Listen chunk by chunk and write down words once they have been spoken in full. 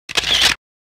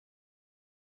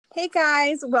Hey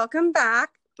guys, welcome back.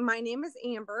 My name is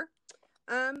Amber,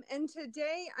 and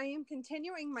today I am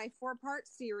continuing my 4-part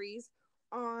series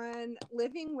on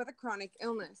living with a chronic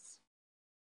illness.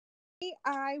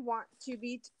 I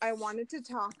wanted to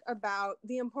talk about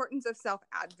the importance of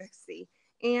self-advocacy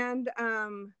and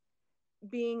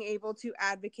being able to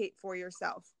advocate for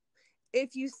yourself.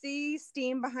 If you see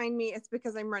steam behind me, it's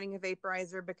because I'm running a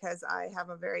vaporizer because I have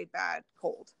a very bad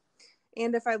cold.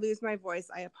 And if I lose my voice,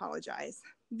 I apologize.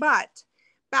 But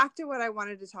back to what I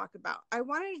wanted to talk about. I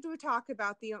wanted to talk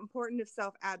about the importance of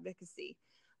self-advocacy.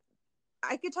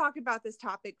 I could talk about this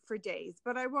topic for days,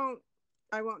 but I won't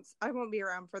be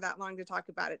around for that long to talk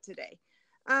about it today.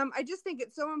 I just think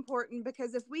it's so important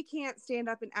because if we can't stand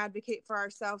up and advocate for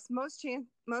ourselves, most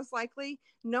likely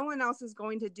no one else is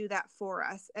going to do that for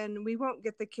us, and we won't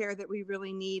get the care that we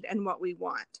really need and what we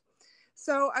want.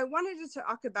 So I wanted to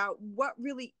talk about what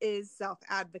really is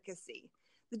self-advocacy.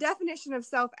 The definition of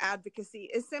self-advocacy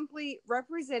is simply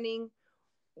representing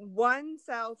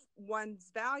oneself, one's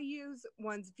values,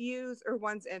 one's views, or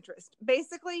one's interest.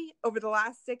 Basically, over the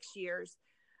last 6 years,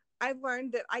 I've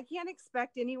learned that I can't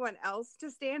expect anyone else to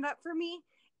stand up for me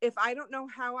if I don't know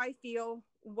how I feel,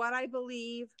 what I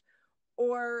believe,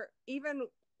 or even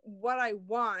what I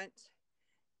want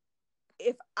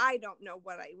if I don't know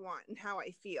what I want and how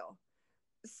I feel.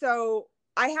 So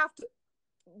I've had to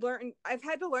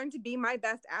learn to be my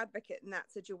best advocate in that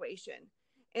situation,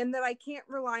 and that I can't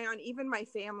rely on even my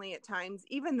family at times,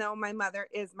 even though my mother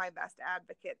is my best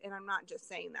advocate. And I'm not just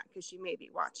saying that because she may be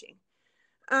watching.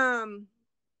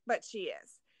 But she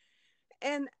is.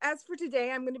 And as for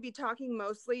today, I'm going to be talking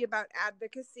mostly about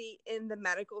advocacy in the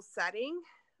medical setting,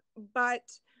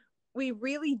 but we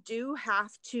really do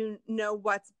have to know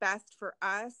what's best for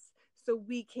us so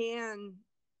we can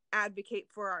advocate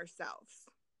for ourselves,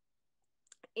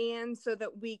 and so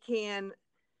that we can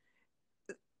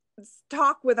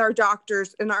talk with our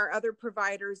doctors and our other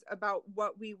providers about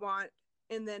what we want,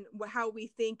 and then how we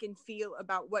think and feel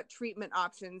about what treatment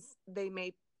options they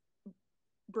may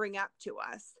bring up to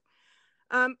us.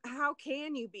 How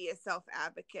can you be a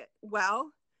self-advocate?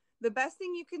 Well, the best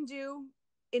thing you can do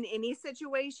in any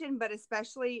situation, but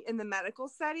especially in the medical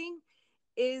setting,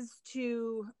 is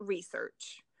to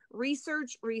research. I'm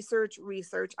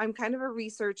kind of a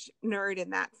research nerd in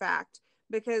that fact,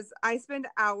 because I spend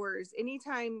hours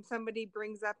anytime somebody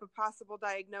brings up a possible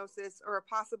diagnosis or a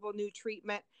possible new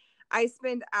treatment. I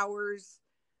spend hours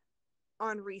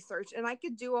on research, and I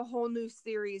could do a whole new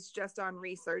series just on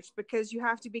research, because you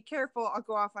have to be careful. I'll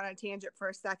go off on a tangent for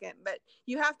a second, but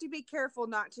you have to be careful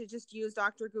not to just use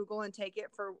Dr. Google and take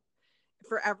it for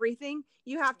everything.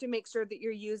 You have to make sure that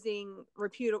you're using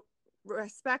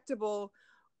respectable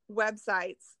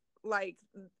websites like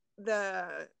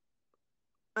the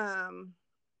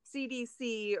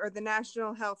CDC or the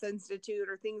National Health Institute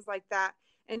or things like that,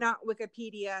 and not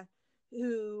Wikipedia,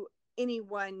 who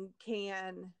anyone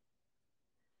can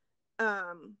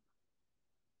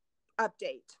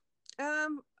update.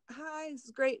 Hi, this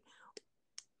is great.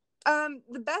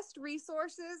 The best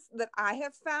resources that I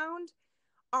have found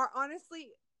are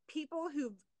honestly people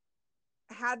who've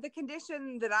had the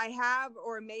condition that I have,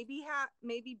 or maybe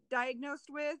diagnosed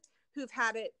with, who've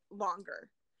had it longer,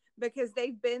 because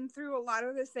they've been through a lot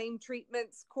of the same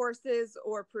treatments, courses,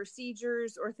 or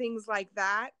procedures, or things like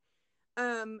that,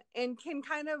 and can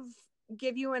kind of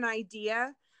give you an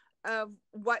idea of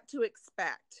what to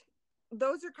expect.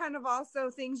 Those are kind of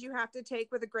also things you have to take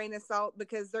with a grain of salt,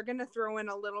 because they're going to throw in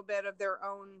a little bit of their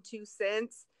own 2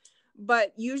 cents.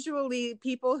 But usually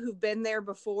people who've been there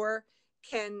before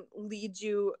can lead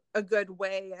you a good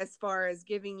way as far as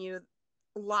giving you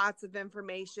lots of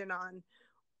information on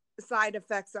side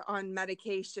effects on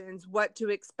medications, what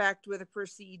to expect with a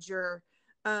procedure.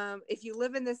 If you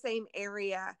live in the same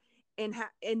area and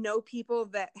know people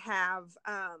that have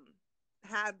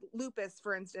had lupus,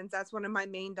 for instance, that's one of my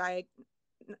main I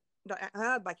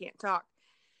can't talk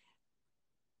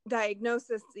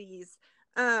diagnoses.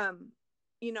 I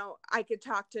could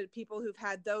talk to people who've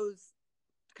had those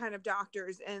kind of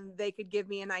doctors, and they could give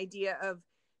me an idea of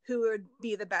who would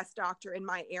be the best doctor in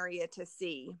my area to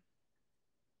see.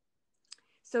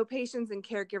 So patients and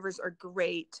caregivers are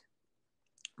great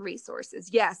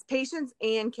resources. Yes, patients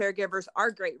and caregivers are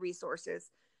great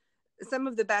resources. Some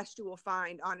of the best you will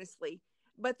find, honestly,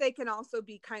 but they can also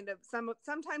be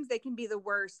sometimes they can be the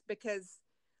worst, because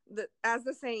as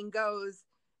the saying goes,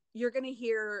 you're going to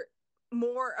hear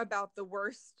more about the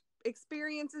worst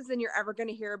experiences than you're ever going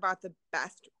to hear about the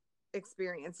best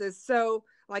experiences. So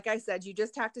like I said, you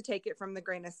just have to take it from the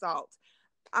grain of salt.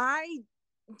 I've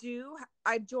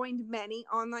joined many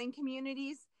online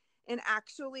communities, And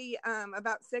actually,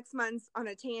 about 6 months on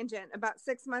a tangent, about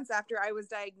 6 months after I was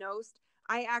diagnosed,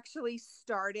 I actually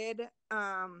started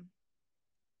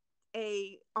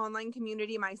a online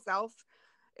community myself.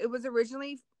 It was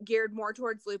originally geared more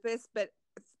towards lupus, but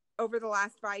over the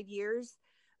last 5 years,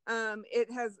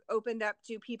 it has opened up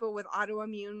to people with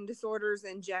autoimmune disorders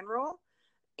in general.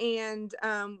 And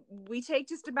we take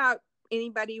just about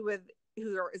anybody who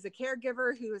is a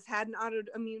caregiver, who has had an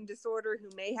autoimmune disorder, who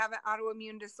may have an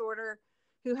autoimmune disorder,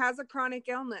 who has a chronic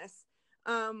illness.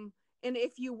 And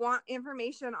if you want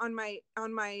information on my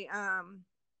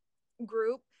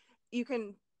group, you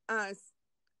can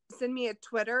send me a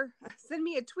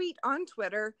tweet on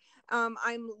Twitter.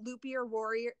 I'm Loopy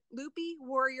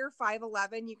Warrior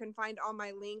 511. You can find all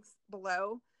my links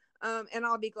below. And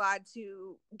I'll be glad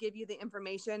to give you the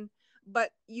information.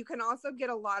 But you can also get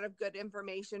a lot of good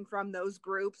information from those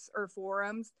groups or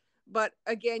forums. But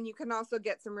again, you can also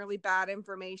get some really bad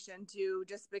information too,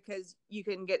 just because you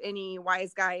can get any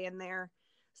wise guy in there.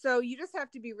 So you just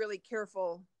have to be really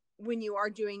careful when you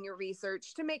are doing your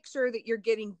research to make sure that you're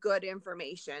getting good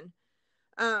information.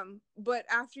 But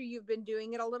after you've been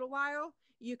doing it a little while,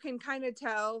 you can kind of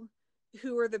tell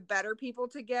who are the better people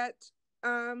to get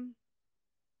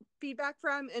feedback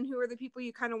from and who are the people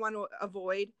you kind of want to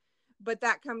avoid. But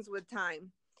that comes with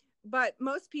time. But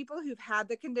most people who've had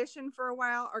the condition for a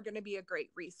while are going to be a great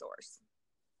resource.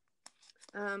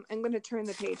 I'm going to turn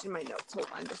the page in my notes. Hold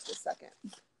on just a second.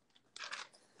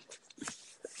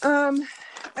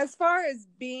 As far as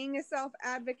being a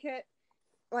self-advocate,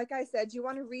 like I said, you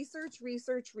want to research,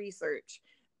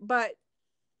 but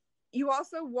you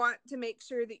also want to make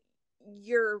sure that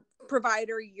your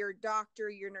provider, your doctor,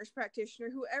 your nurse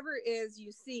practitioner, whoever it is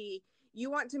you see, you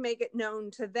want to make it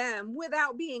known to them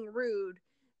without being rude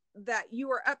that you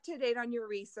are up to date on your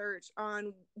research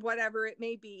on whatever it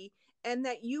may be, and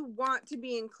that you want to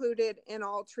be included in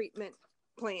all treatment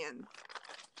plan.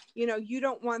 You know, you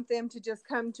don't want them to just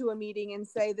come to a meeting and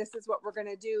say, this is what we're going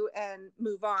to do and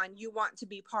move on. You want to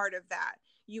be part of that.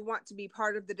 You want to be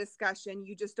part of the discussion.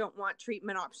 You just don't want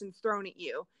treatment options thrown at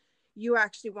you. You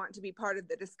actually want to be part of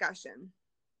the discussion.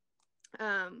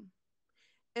 And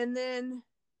then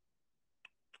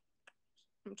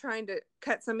I'm trying to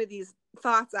cut some of these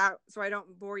thoughts out so I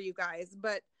don't bore you guys.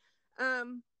 But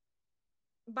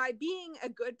by being a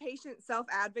good patient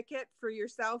self-advocate for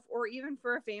yourself or even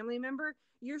for a family member,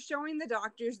 you're showing the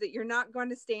doctors that you're not going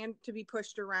to stand to be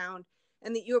pushed around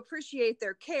and that you appreciate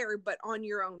their care, but on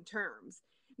your own terms.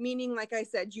 Meaning, like I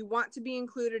said, you want to be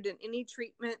included in any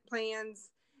treatment plans.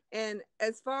 And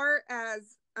as far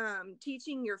as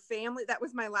teaching your family, that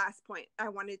was my last point I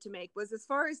wanted to make, was as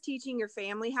far as teaching your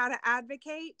family how to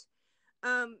advocate,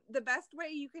 the best way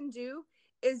you can do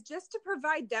is just to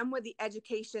provide them with the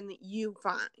education that you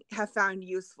have found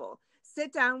useful.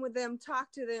 Sit down with them,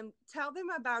 talk to them, tell them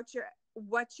about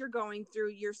what you're going through,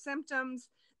 your symptoms,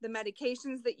 the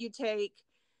medications that you take,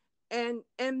 and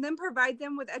then provide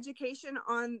them with education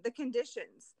on the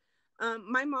conditions.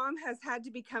 My mom has had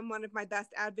to become one of my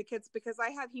best advocates because I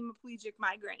have hemiplegic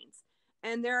migraines.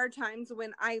 And there are times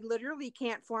when I literally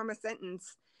can't form a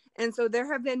sentence. And so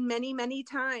there have been many, many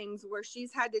times where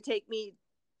she's had to take me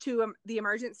to the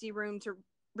emergency room to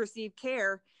receive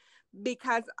care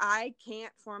because I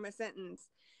can't form a sentence.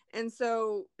 And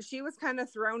so she was kind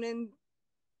of thrown into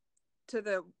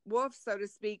the wolf, so to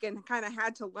speak, and kind of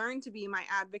had to learn to be my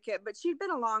advocate. But she'd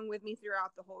been along with me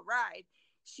throughout the whole ride.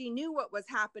 She knew what was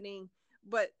happening,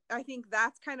 but I think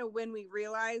that's kind of when we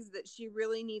realized that she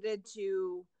really needed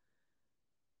to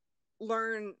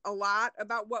learn a lot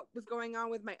about what was going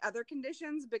on with my other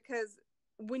conditions, because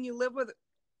when you live with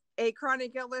a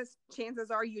chronic illness, chances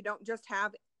are you don't just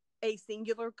have a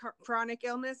singular chronic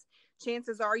illness.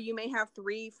 Chances are you may have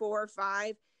 3, 4,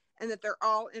 5, and that they're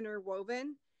all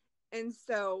interwoven. And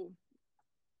so,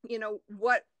 you know,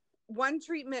 what one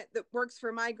treatment that works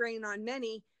for migraine on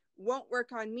many won't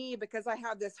work on me because I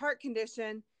have this heart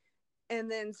condition.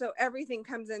 And then so everything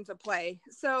comes into play.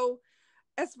 So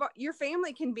your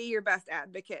family can be your best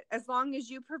advocate as long as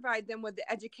you provide them with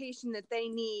the education that they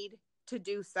need to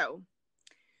do so.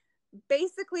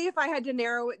 Basically, if I had to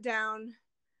narrow it down,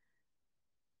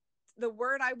 the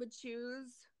word I would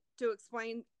choose to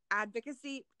explain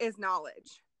advocacy is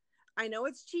knowledge. I know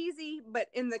it's cheesy, but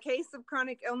in the case of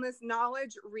chronic illness,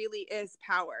 knowledge really is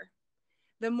power.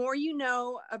 The more you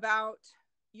know about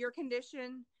your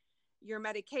condition, your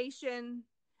medication,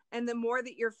 and the more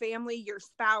that your family, your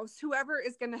spouse, whoever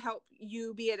is going to help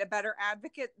you be a better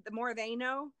advocate, the more they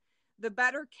know, the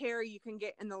better care you can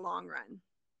get in the long run.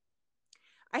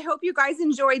 I hope you guys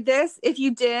enjoyed this. If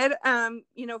you did,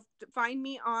 find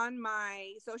me on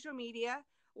my social media.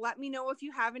 Let me know if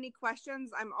you have any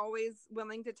questions. I'm always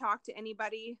willing to talk to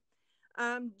anybody.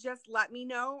 Just let me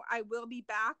know. I will be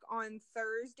back on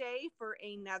Thursday for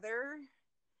another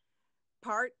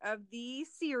part of the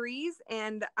series,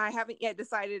 and I haven't yet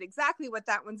decided exactly what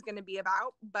that one's going to be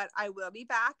about, but I will be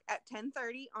back at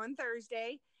 10:30 on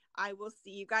Thursday. I will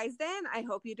see you guys then. I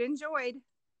hope you'd enjoyed.